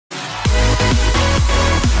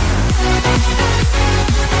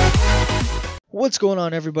What's going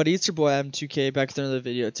on, everybody? It's your boy Adam2K back with another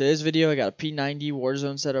video. Today's video, I got a P90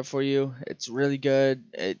 Warzone set up for you. It's really good.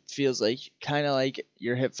 It feels like kind of like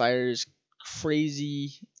your hip fire is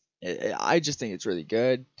crazy. I just think it's really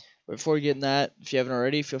good. But before we get in that, if you haven't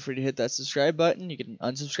already, feel free to hit that subscribe button. You can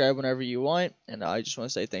unsubscribe whenever you want. And I just want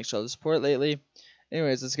to say thanks for all the support lately.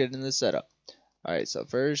 Anyways, let's get into the setup. Alright, so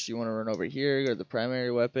first you want to run over here, go to the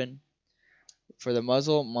primary weapon. For the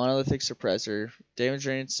muzzle, monolithic suppressor, damage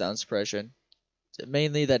range, sound suppression.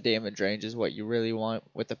 Mainly that damage range is what you really want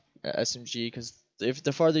with the SMG, because if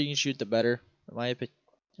the farther you can shoot, the better, in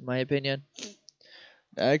my opinion.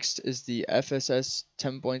 Next is the FSS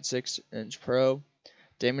 10.6-inch Pro.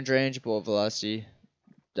 Damage range, bullet velocity.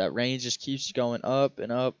 That range just keeps going up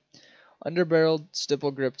and up. Underbarreled,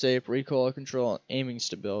 stipple grip tape, recoil control, and aiming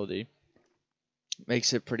stability.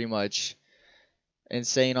 Makes it pretty much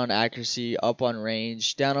insane on accuracy, up on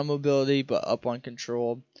range, down on mobility, but up on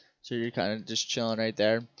control. So you're kind of just chilling right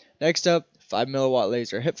there. Next up, 5 milliwatt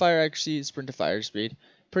laser. Hip fire accuracy, sprint to fire speed.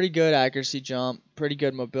 Pretty good accuracy jump, pretty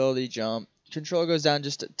good mobility jump. Control goes down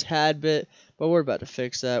just a tad bit, but we're about to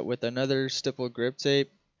fix that with another stipple grip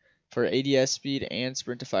tape for ADS speed and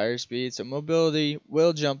sprint to fire speed. So mobility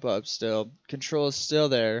will jump up still. Control is still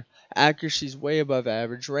there. Accuracy is way above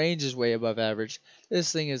average. Range is way above average.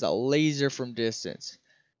 This thing is a laser from distance.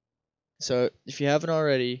 So if you haven't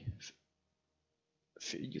already,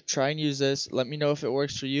 you try and use this. Let me know if it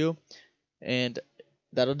works for you, and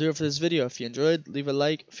that'll do it for this video. If you enjoyed, leave a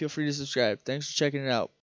like, feel free to subscribe. Thanks for checking it out.